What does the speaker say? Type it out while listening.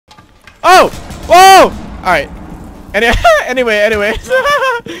Oh! Whoa! Alright. Anyway.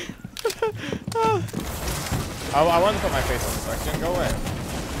 I wanted to put my face on the section. Go away.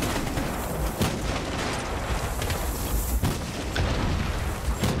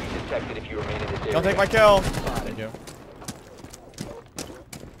 If you remain in this area. Don't take my kill. Thank you.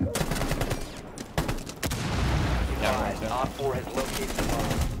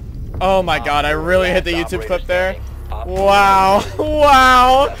 Oh my god, I really hit the YouTube clip there. Wow.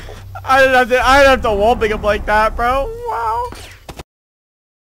 Wow. I didn't have to wall pick up like that, bro. Wow.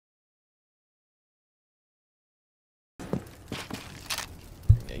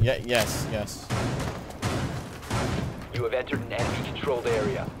 Yes. You have entered an enemy-controlled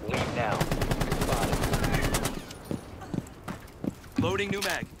area. Leave now. Spotted. Loading new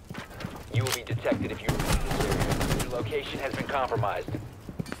mag. You will be detected if you remain in this area. Your location has been compromised.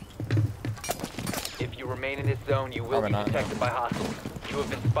 If you remain in this zone, you will be detected by hostiles. You have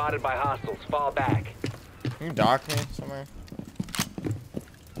been spotted by hostiles. Fall back. Can you dock me somewhere?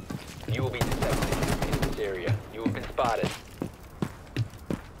 You will be detected in this area. You have been spotted.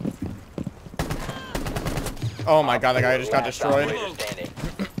 Oh my god, that guy just got destroyed.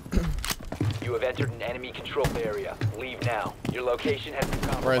 You have entered an enemy-controlled area. Leave now. Your location has been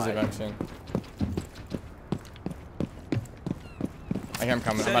compromised. Where is he, vaccine? I hear him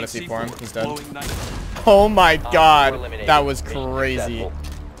coming. I'm about to see for him. He's dead. Oh my god, that was crazy.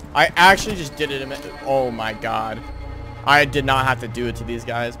 I actually just did it. Oh my god. I did not have to do it to these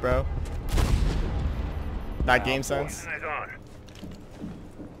guys, bro. That game sense.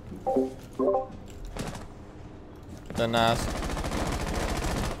 Didn't ask.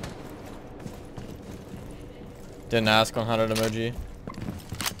 Didn't ask 100 emoji.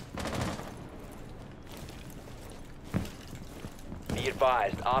 Be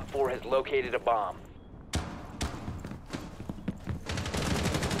advised, Op 4 has located a bomb.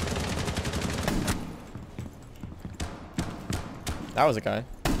 That was a guy.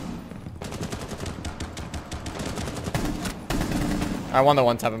 I won the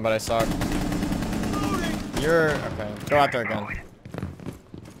 1-tapping, but I suck. You're okay. Go out there again.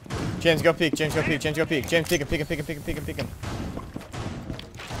 James, go peek. James, peek him. Peek him.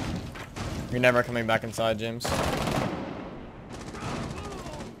 You're never coming back inside, James.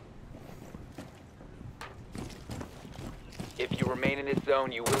 If you remain in this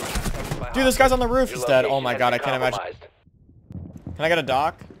zone, you will be detected by Dude, this guy's on the roof. Your He's dead. Oh location my has god, I been can't imagine. compromised. Can I get a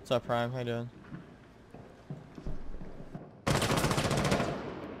dock? What's up, Prime? How you doing?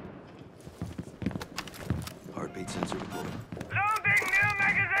 Heartbeat sensor deployed. Loading new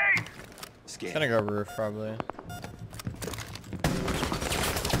magazine! He's gonna go roof, probably.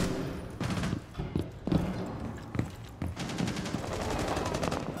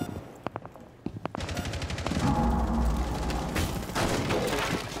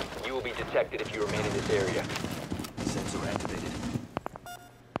 You will be detected if you remain in this area. Sensor activated.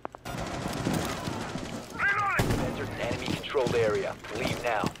 You've entered an enemy-controlled area. Leave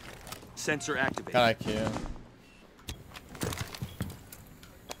now. Sensor activated. Got IQ.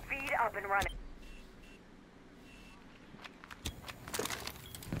 Speed up and running.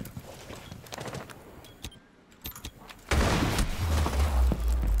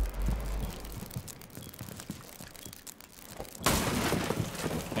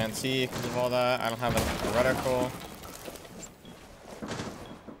 Can't see because of all that. I don't have a reticle.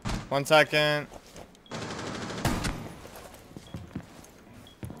 1 second.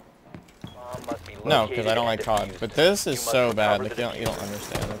 No, because I don't like COD. But this is so bad. Like you don't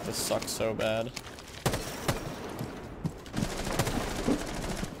understand. Like this sucks so bad.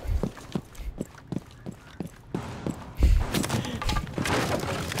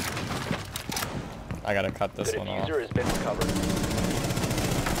 I gotta cut this one off. The diffuser has been recovered.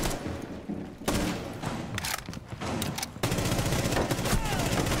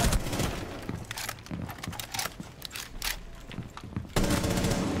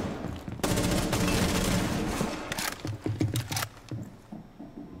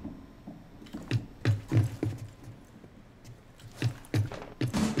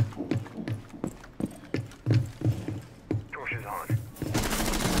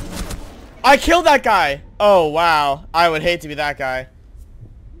 I killed that guy! Oh, wow. I would hate to be that guy.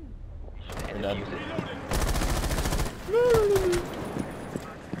 We're dead.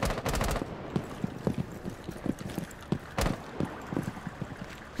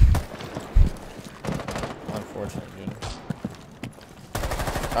 Unfortunate, dude.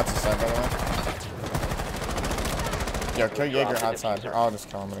 That's a side, by the way. Yo, kill Jaeger outside. I'll just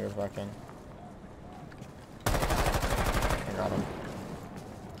kill him when he goes back in. I got him.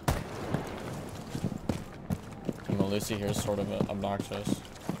 Lucy here is sort of obnoxious.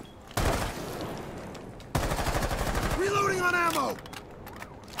 on ammo.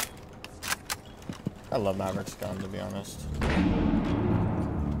 I love Maverick's gun, to be honest.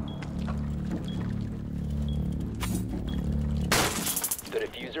 The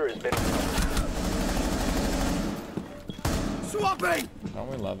diffuser has been. Swapping. Don't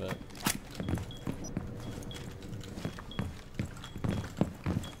we love it?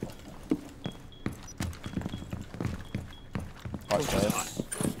 Watch this.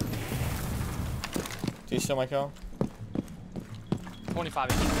 Do you steal my kill? 25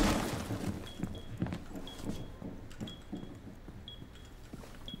 each.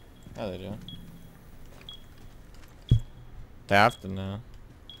 Yeah, they do. They have to now.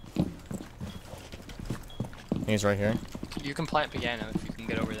 He's right here. You can plant piano if you can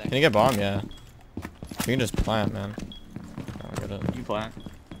get over there. Can you get bomb? Yeah. You can just plant, man. I don't get it. You plant.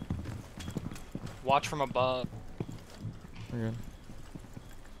 Watch from above. We're good.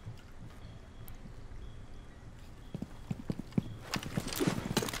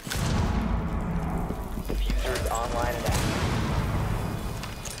 Diffuser is online and active.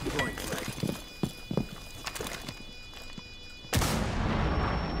 Deploying flag.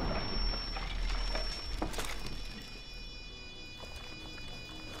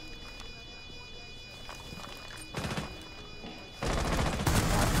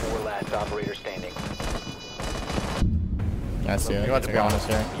 Four last operator standing. Yeah, I see it. Let's go on this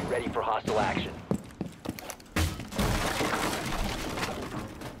here. Be ready for hostile action.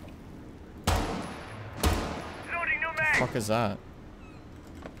 Loading new mag. Fuck is that?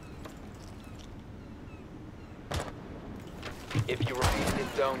 If you remain in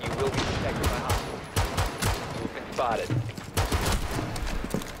this zone, you will be detected by hostiles. You've been spotted.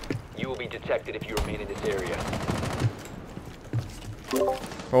 You will be detected if you remain in this area.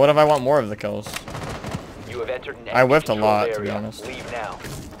 But what if I want more of the kills? You have entered an I whiffed a enemy-controlled lot, to be area. honest. Leave now.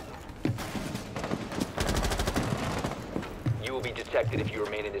 You will be detected if you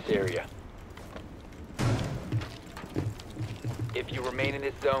remain in this area. If you remain in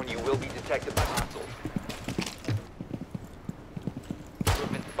this zone, you will be detected by hostiles. You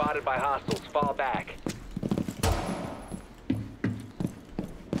have been spotted by hostiles. Fall back.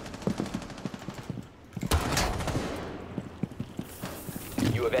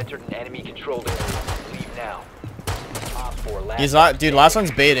 You have entered an enemy-controlled area. Leave now. Op 4, last He's not, dude. Last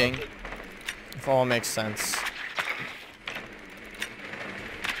one's baiting. If all makes sense.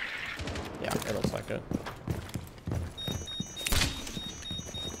 Yeah, it looks like it.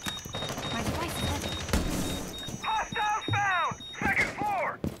 Hostiles found. Second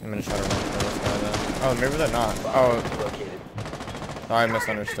floor. I'm gonna try to run for this guy then. Oh, maybe they're not. Oh, located. I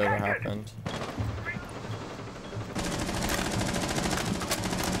misunderstood what happened.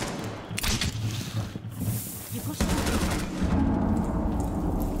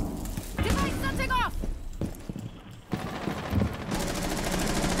 Device setting off!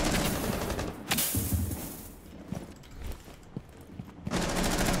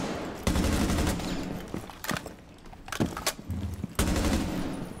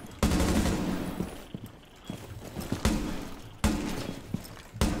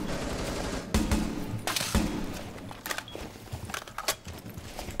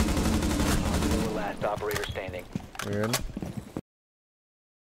 Last operator standing. Weird.